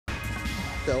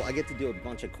So I get to do a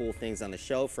bunch of cool things on the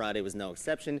show. Friday was no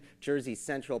exception. Jersey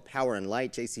Central, Power and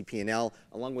Light, JCP&L,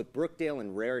 along with Brookdale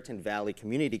and Raritan Valley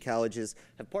community colleges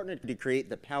have partnered to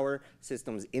create the Power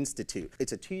Systems Institute.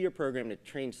 It's a 2-year program to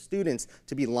train students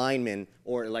to be linemen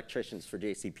or electricians for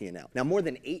JCP&L. Now, more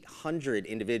than 800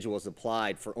 individuals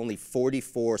applied for only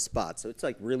 44 spots, so it's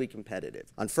like really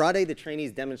competitive. On Friday, the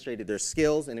trainees demonstrated their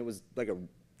skills, and it was like a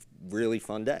really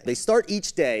fun day. They start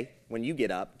each day when you get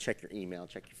up, check your email,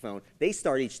 check your phone. They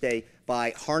start each day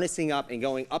by harnessing up and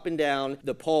going up and down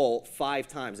the pole 5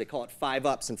 times. They call it 5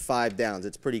 ups and 5 downs.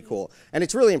 It's pretty cool. And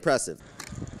it's really impressive.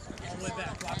 All the way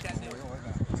back. Lock that down.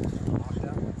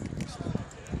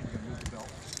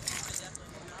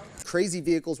 Crazy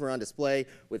vehicles were on display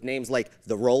with names like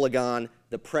the Rollagon,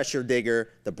 the Pressure Digger,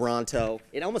 the Bronto.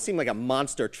 It almost seemed like a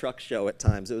monster truck show at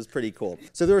times. It was pretty cool.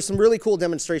 So there were some really cool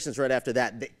demonstrations right after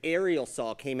that. The aerial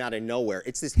saw came out of nowhere.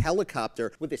 It's this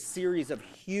helicopter with a series of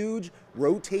huge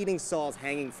rotating saws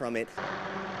hanging from it.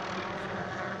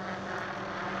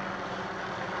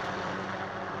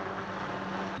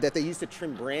 That they used to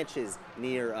trim branches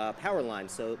near power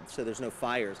lines so there's no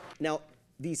fires. Now,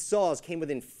 these saws came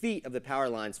within feet of the power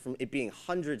lines from it being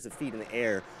hundreds of feet in the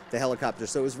air, the helicopter,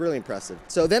 so it was really impressive.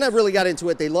 So then I really got into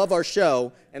it. They love our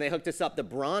show, and they hooked us up. The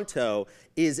Bronto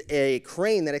is a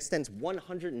crane that extends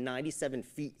 197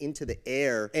 feet into the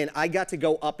air, and I got to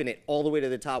go up in it all the way to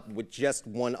the top with just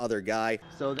one other guy.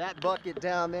 So that bucket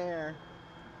down there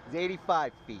is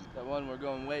 85 feet. That one we're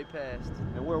going way past.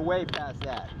 And we're way past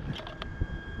that.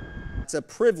 It's a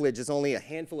privilege. It's only a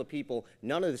handful of people.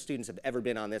 None of the students have ever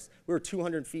been on this. We were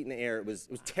 200 feet in the air. It was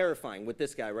terrifying with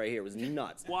this guy right here. It was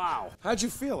nuts. Wow. How'd you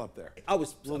feel up there? I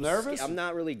was a little nervous? I'm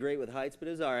not really great with heights, but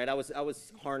it was all right. I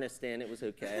was harnessed in. It was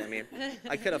okay. I mean,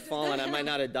 I could have fallen. I might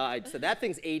not have died. So that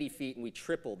thing's 80 feet, and we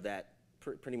tripled that.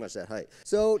 Pretty much that height.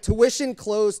 So tuition,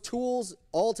 clothes, tools,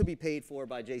 all to be paid for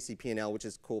by JCP&L, which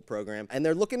is a cool program. And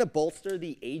they're looking to bolster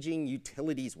the aging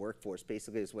utilities workforce,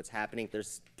 basically is what's happening.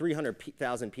 There's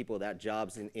 300,000 people without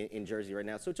jobs in Jersey right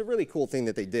now. So it's a really cool thing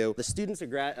that they do. The students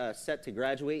are set to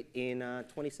graduate in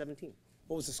 2017.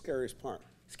 What was the scariest part?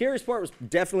 Scariest part was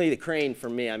definitely the crane for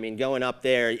me. I mean, going up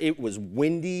there, it was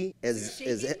windy,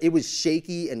 it was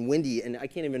shaky and windy, and I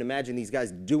can't even imagine these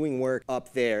guys doing work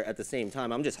up there at the same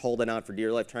time. I'm just holding on for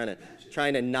dear life,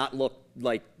 trying to not look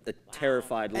like a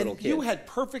terrified little kid. And you had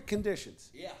perfect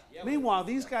conditions. Yeah. Meanwhile,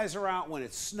 these guys are out when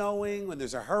it's snowing, when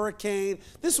there's a hurricane.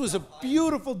 This was a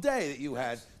beautiful day that you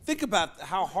had. Think about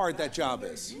how hard that job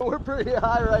is. We're pretty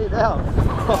high right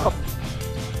now.